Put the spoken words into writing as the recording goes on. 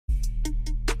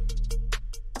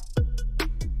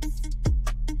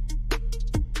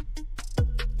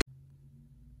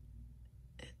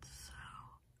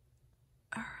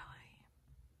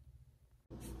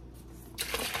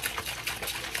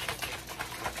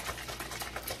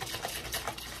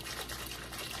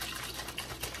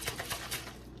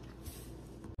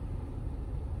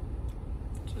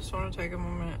just want to take a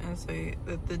moment and say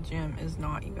that the gym is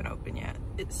not even open yet.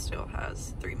 It still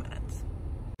has 3 minutes.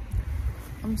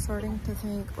 I'm starting to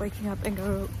think waking up and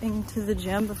going to the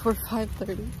gym before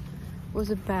 5:30 was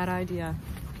a bad idea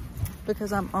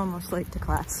because I'm almost late to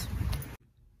class.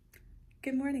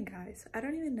 Good morning, guys. I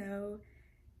don't even know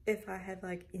if I have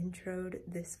like introed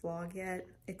this vlog yet.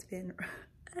 It's been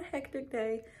a hectic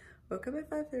day. Woke up at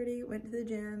 5:30, went to the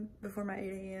gym before my 8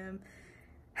 a.m.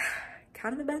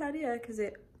 Kind of a bad idea because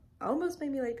it almost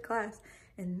made me late to class.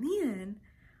 And then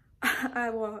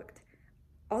I walked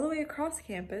all the way across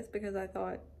campus because I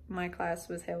thought my class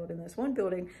was held in this one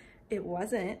building. It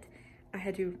wasn't. I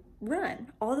had to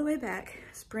run all the way back,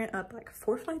 sprint up like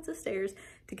 4 flights of stairs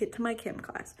to get to my chem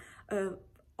class. Of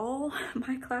all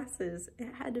my classes,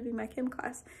 it had to be my chem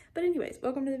class. But anyways,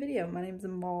 welcome to the video. My name is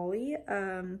Molly.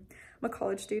 I'm a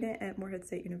college student at Morehead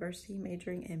State University,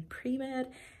 majoring in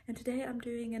pre-med, and today I'm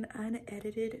doing an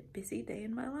unedited busy day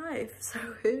in my life. So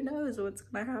who knows what's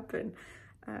gonna happen.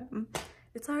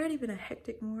 It's already been a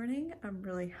hectic morning. I'm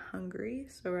really hungry,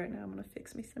 so right now I'm gonna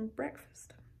fix me some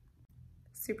breakfast.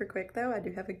 Super quick though, I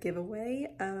do have a giveaway.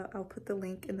 I'll put the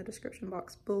link in the description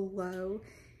box below.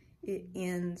 It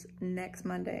ends next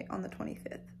Monday on the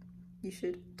 25th. You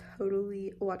should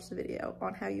totally watch the video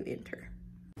on how you enter.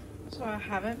 So I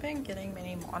haven't been getting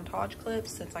many montage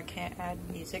clips since I can't add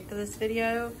music to this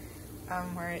video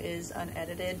where it is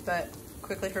unedited, but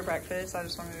quickly for breakfast, I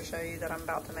just wanted to show you that I'm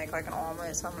about to make like an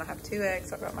omelet. So I'm gonna have 2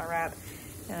 eggs, I've got my wrap,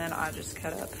 and then I just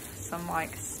cut up some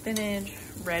like spinach,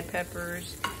 red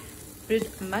peppers.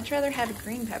 Would much rather have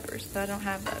green peppers, but I don't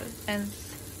have those. And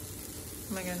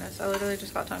oh my goodness, I literally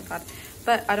just got tongue-tied.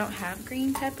 But I don't have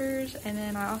green peppers, and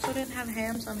then I also didn't have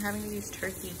ham, so I'm having to use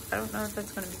turkey. I don't know if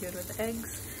that's gonna be good with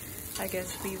eggs. I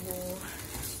guess we will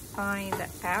find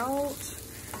out.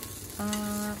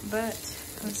 But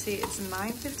let's see, it's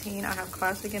 9:15. I have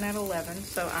class again at 11,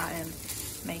 so I am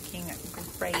making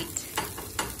great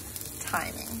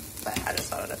timing. But I just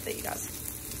thought I'd update you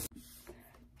guys.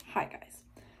 Hi guys.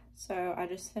 So I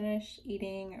just finished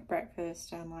eating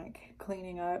breakfast. I'm like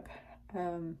cleaning up.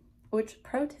 Which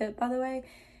pro tip, by the way,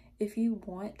 if you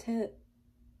want to,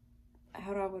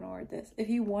 how do I want to word this? If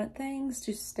you want things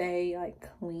to stay like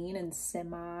clean and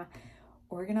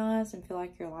semi-organized and feel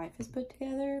like your life is put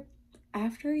together,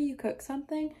 after you cook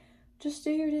something, just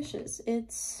do your dishes.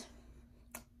 It's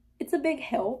a big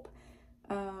help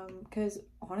because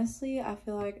honestly, I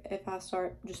feel like if I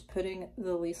start just putting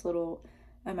the least little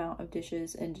amount of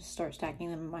dishes and just start stacking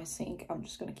them in my sink, I'm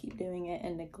just going to keep doing it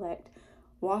and neglect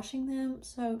washing them.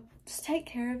 So just take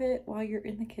care of it while you're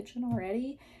in the kitchen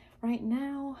already. Right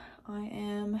now I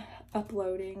am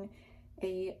uploading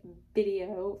a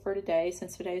video for today,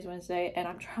 since today's Wednesday, and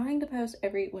I'm trying to post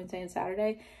every Wednesday and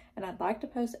Saturday, and I'd like to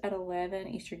post at 11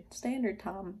 Eastern Standard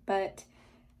Time, but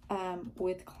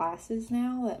with classes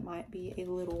now that might be a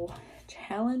little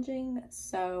challenging.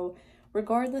 So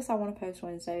regardless, I want to post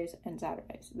Wednesdays and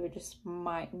Saturdays. They just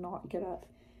might not get up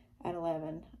at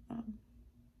 11.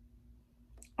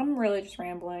 I'm really just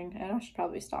rambling, and I should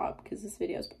probably stop because this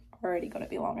video is already going to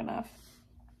be long enough.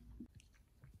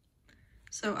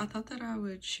 So I thought that I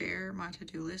would share my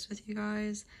to-do list with you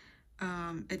guys.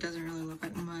 It doesn't really look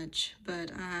like much,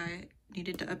 but I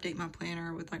needed to update my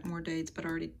planner with like more dates, but I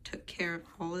already took care of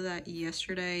all of that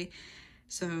yesterday.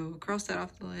 So cross that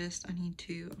off the list. I need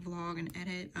to vlog and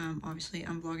edit. Obviously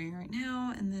I'm vlogging right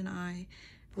now, and then I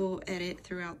will edit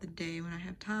throughout the day when I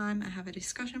have time. I have a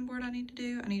discussion board I need to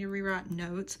do. I need to rewrite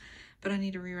notes, but I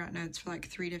need to rewrite notes for like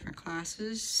 3 different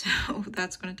classes, so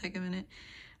that's going to take a minute.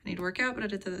 I need to work out, but I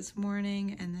did that this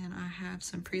morning, and then I have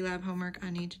some pre-lab homework I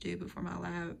need to do before my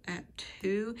lab at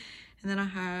 2, and then I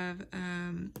have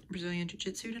Brazilian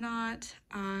Jiu-Jitsu tonight.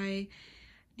 I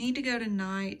need to go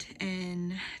tonight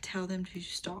and tell them to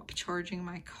stop charging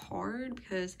my card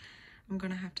because I'm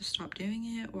gonna have to stop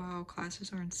doing it while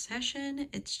classes are in session.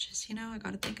 It's just, you know, I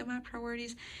gotta think of my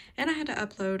priorities. And I had to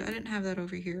upload, I didn't have that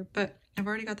over here, but I've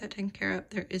already got that taken care of.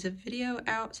 There is a video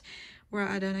out where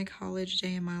I done a college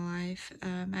day in my life.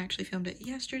 I actually filmed it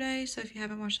yesterday, so if you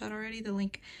haven't watched that already, the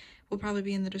link will probably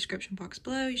be in the description box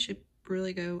below. You should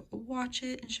really go watch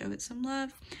it and show it some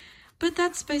love. But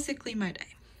that's basically my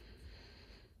day.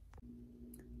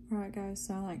 Alright guys,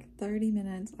 so in like 30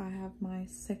 minutes I have my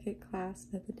second class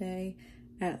of the day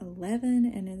at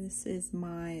 11, and this is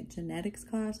my genetics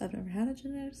class. I've never had a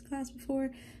genetics class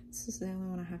before. This is the only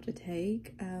one I have to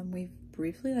take. We've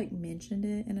briefly like mentioned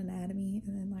it in anatomy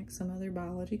and then like some other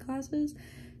biology classes.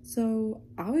 So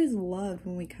I always loved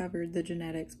when we covered the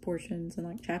genetics portions and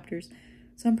like chapters.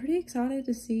 So I'm pretty excited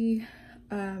to see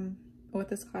what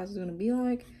this class is going to be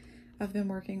like. I've been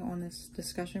working on this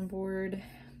discussion board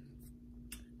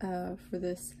for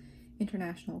this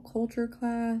international culture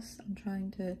class. I'm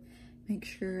trying to make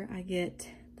sure I get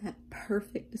that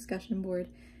perfect discussion board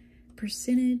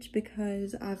percentage,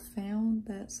 because I've found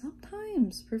that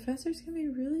sometimes professors can be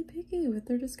really picky with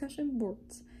their discussion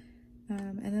boards.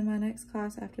 And then my next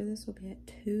class after this will be at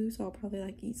 2, so I'll probably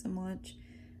like eat some lunch.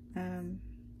 But I'm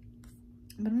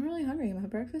really hungry. My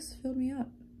breakfast filled me up.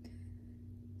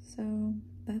 So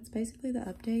that's basically the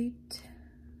update.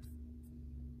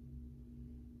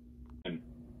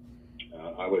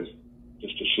 I would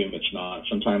just assume it's not.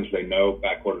 Sometimes they know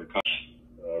backordered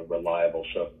costs reliable,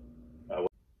 so.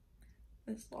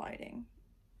 This lighting,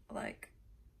 like,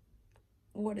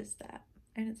 what is that?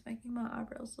 And it's making my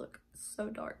eyebrows look so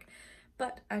dark.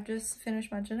 But I just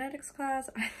finished my genetics class.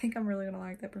 I think I'm really gonna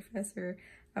like that professor.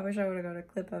 I wish I would have got a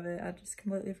clip of it. I just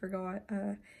completely forgot.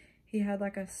 He had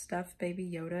like a stuffed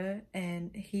baby Yoda,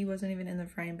 and he wasn't even in the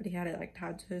frame, but he had it like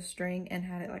tied to a string and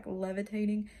had it like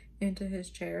levitating into his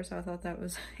chair. So I thought that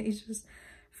was, he's just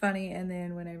funny. And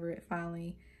then whenever it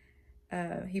finally,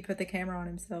 he put the camera on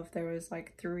himself, there was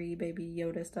like 3 baby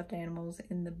Yoda stuffed animals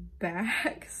in the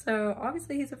back. So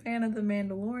obviously he's a fan of The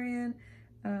Mandalorian,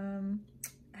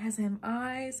 as am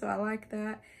I, so I like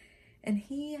that. And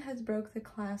he has broke the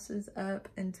classes up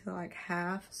into like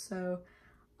half, so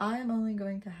I am only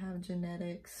going to have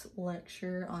genetics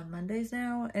lecture on Mondays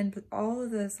now, and all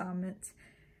of the assignments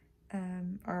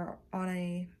are on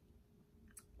a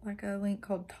link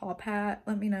called Top Hat.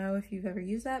 Let me know if you've ever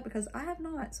used that, because I have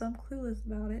not, so I'm clueless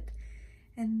about it.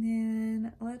 And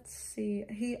then let's see,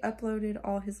 he uploaded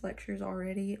all his lectures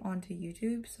already onto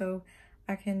YouTube, so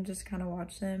I can just kind of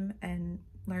watch them and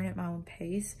learn at my own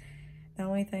pace. The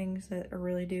only things that are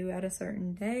really due at a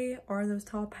certain day are those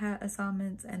Top Hat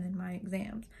assignments and then my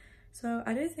exams. So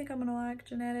I do think I'm gonna like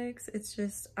genetics. It's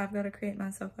just I've got to create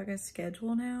myself like a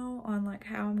schedule now on like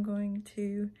how I'm going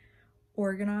to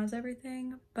organize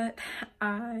everything. But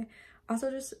I also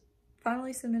just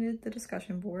finally submitted the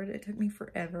discussion board. It took me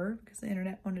forever because the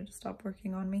internet wanted to stop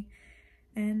working on me,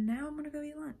 and now I'm gonna go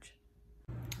eat lunch.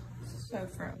 So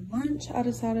for lunch I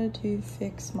decided to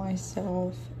fix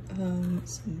myself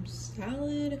some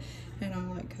salad, and I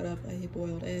like cut up a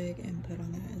boiled egg and put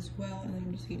on that as well, and then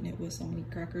I'm just eating it with some wheat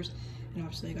crackers, and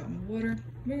obviously I got my water.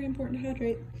 Very important to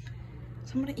hydrate.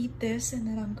 So I'm gonna eat this, and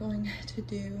then I'm going to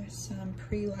do some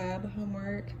pre-lab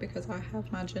homework because I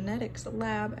have my genetics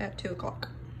lab at 2 o'clock.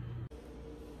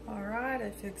 All right,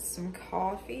 I fixed some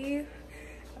coffee.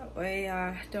 That way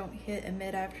I don't hit a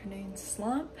mid-afternoon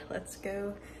slump. Let's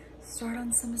go start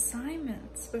on some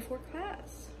assignments before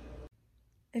class.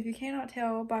 If you cannot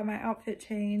tell by my outfit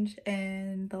change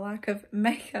and the lack of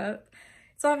makeup,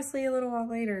 it's obviously a little while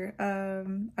later.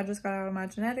 I just got out of my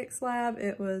genetics lab.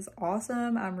 It was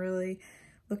awesome. I'm really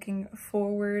looking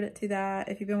forward to that.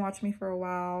 If you've been watching me for a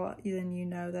while, then you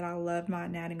know that I loved my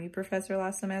anatomy professor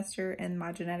last semester, and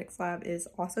my genetics lab is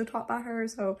also taught by her.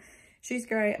 So she's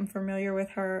great. I'm familiar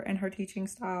with her and her teaching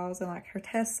styles and like her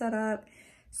test setup.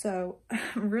 So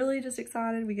I'm really just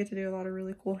excited. We get to do a lot of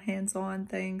really cool hands-on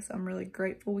things. I'm really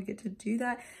grateful we get to do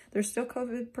that. There's still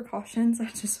COVID precautions. I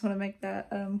just want to make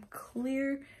that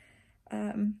clear.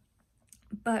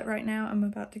 But right now I'm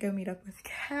about to go meet up with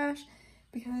Cash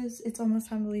because it's almost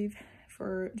time to leave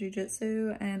for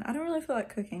jiu-jitsu, and I don't really feel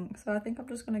like cooking. So I think I'm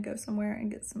just going to go somewhere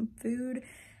and get some food.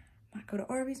 Might go to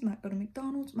Arby's, might go to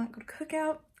McDonald's, might go to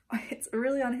Cookout. It's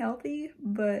really unhealthy,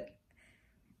 but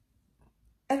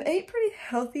I've ate pretty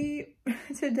healthy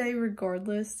today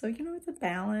regardless, so you know, it's a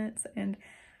balance, and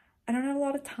I don't have a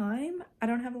lot of time, I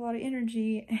don't have a lot of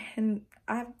energy, and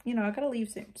I gotta leave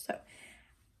soon, so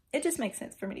it just makes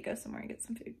sense for me to go somewhere and get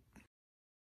some food.